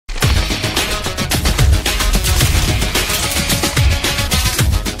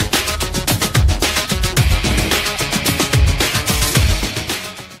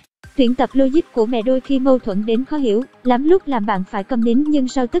Luyện tập logic của mẹ đôi khi mâu thuẫn đến khó hiểu, lắm lúc làm bạn phải câm nín, nhưng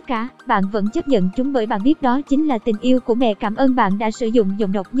sau tất cả, bạn vẫn chấp nhận chúng bởi bạn biết đó chính là tình yêu của mẹ. Cảm ơn bạn đã sử dụng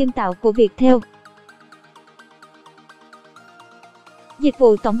giọng đọc nhân tạo của Viettel. Dịch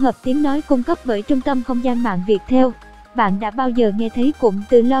vụ tổng hợp tiếng nói cung cấp bởi Trung tâm Không gian mạng Viettel. Bạn đã bao giờ nghe thấy cụm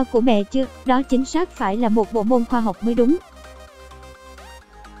từ lo của mẹ chưa? Đó chính xác phải là một bộ môn khoa học mới đúng.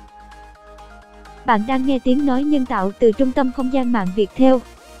 Bạn đang nghe tiếng nói nhân tạo từ Trung tâm Không gian mạng Viettel.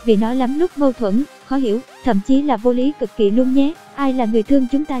 Vì nó lắm lúc mâu thuẫn, khó hiểu, thậm chí là vô lý cực kỳ luôn nhé. Ai là người thương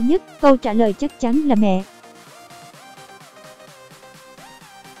chúng ta nhất? Câu trả lời chắc chắn là mẹ.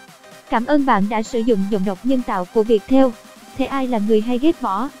 Cảm ơn bạn đã sử dụng giọng đọc nhân tạo của Viettel. Thế ai là người hay ghét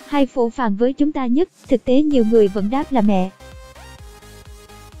bỏ, hay phũ phàng với chúng ta nhất? Thực tế nhiều người vẫn đáp là mẹ.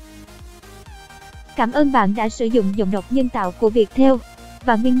 Cảm ơn bạn đã sử dụng giọng đọc nhân tạo của Viettel.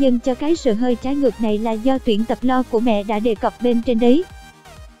 Và nguyên nhân cho cái sự hơi trái ngược này là do Tuyển tập lo của mẹ đã đề cập bên trên đấy.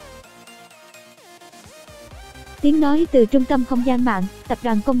 Tiếng nói từ Trung tâm Không gian mạng, Tập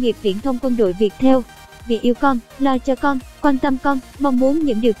đoàn Công nghiệp Viễn thông Quân đội Viettel. Vì yêu con, lo cho con, quan tâm con, mong muốn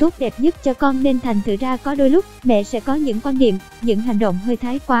những điều tốt đẹp nhất cho con nên thành thử ra có đôi lúc mẹ sẽ có những quan niệm, những hành động hơi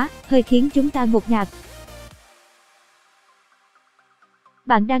thái quá, hơi khiến chúng ta ngột ngạt.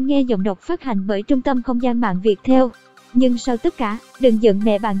 Bạn đang nghe giọng đọc phát hành bởi Trung tâm Không gian mạng Viettel. Nhưng sau tất cả, đừng giận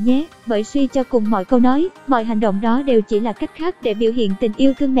mẹ bạn nhé, bởi suy cho cùng mọi câu nói, mọi hành động đó đều chỉ là cách khác để biểu hiện tình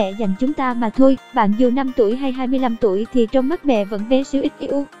yêu thương mẹ dành chúng ta mà thôi. Bạn dù 5 tuổi hay 25 tuổi thì trong mắt mẹ vẫn bé xíu ít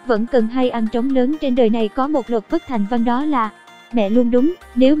yếu, vẫn cần hay ăn trống lớn. Trên đời này có một luật bất thành văn, đó là mẹ luôn đúng.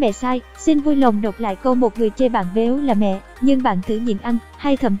 Nếu mẹ sai, xin vui lòng đọc lại câu một người chê bạn béo là mẹ, nhưng bạn thử nhịn ăn,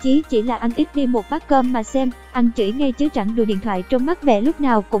 hay thậm chí chỉ là ăn ít đi một bát cơm mà xem, ăn chửi ngay chứ chẳng đùa điện thoại. Trong mắt mẹ lúc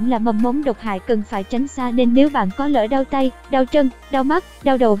nào cũng là mầm mống độc hại cần phải tránh xa, nên nếu bạn có lỡ đau tay, đau chân, đau mắt,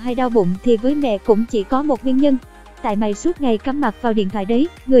 đau đầu hay đau bụng thì với mẹ cũng chỉ có một nguyên nhân. Tại mày suốt ngày cắm mặt vào điện thoại đấy.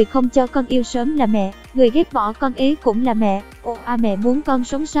 Người không cho con yêu sớm là mẹ, người ghét bỏ con ế cũng là mẹ. Ồ mẹ muốn con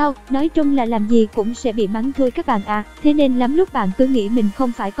sống sao? Nói chung là làm gì cũng sẽ bị mắng thôi các bạn ạ. Thế nên lắm lúc bạn cứ nghĩ mình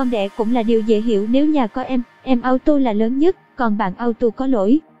không phải con đẻ cũng là điều dễ hiểu. Nếu nhà có em auto là lớn nhất, còn bạn auto có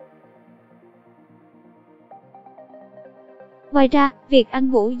lỗi. Ngoài ra, việc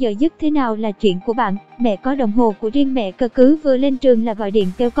ăn ngủ giờ giấc thế nào là chuyện của bạn. Mẹ có đồng hồ của riêng mẹ cơ, cứ vừa lên trường là gọi điện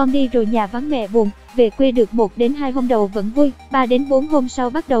kêu con đi, rồi nhà vắng mẹ buồn. Về quê được 1 đến 2 hôm đầu vẫn vui, 3 đến 4 hôm sau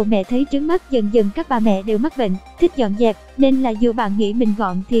bắt đầu mẹ thấy chướng mắt. Dần dần các bà mẹ đều mắc bệnh, thích dọn dẹp, nên là dù bạn nghĩ mình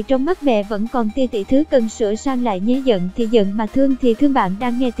gọn thì trong mắt mẹ vẫn còn tia tị thứ cần sửa sang lại nhé. Giận thì giận mà thương thì thương. Bạn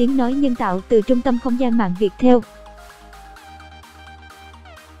đang nghe tiếng nói nhân tạo từ Trung tâm Không gian mạng Viettel.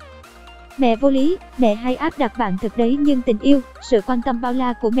 Mẹ vô lý, mẹ hay áp đặt bạn thật đấy, nhưng tình yêu, sự quan tâm bao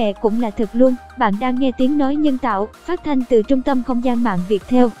la của mẹ cũng là thật luôn. Bạn đang nghe tiếng nói nhân tạo, phát thanh từ Trung tâm Không gian mạng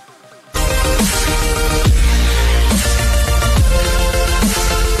Viettel.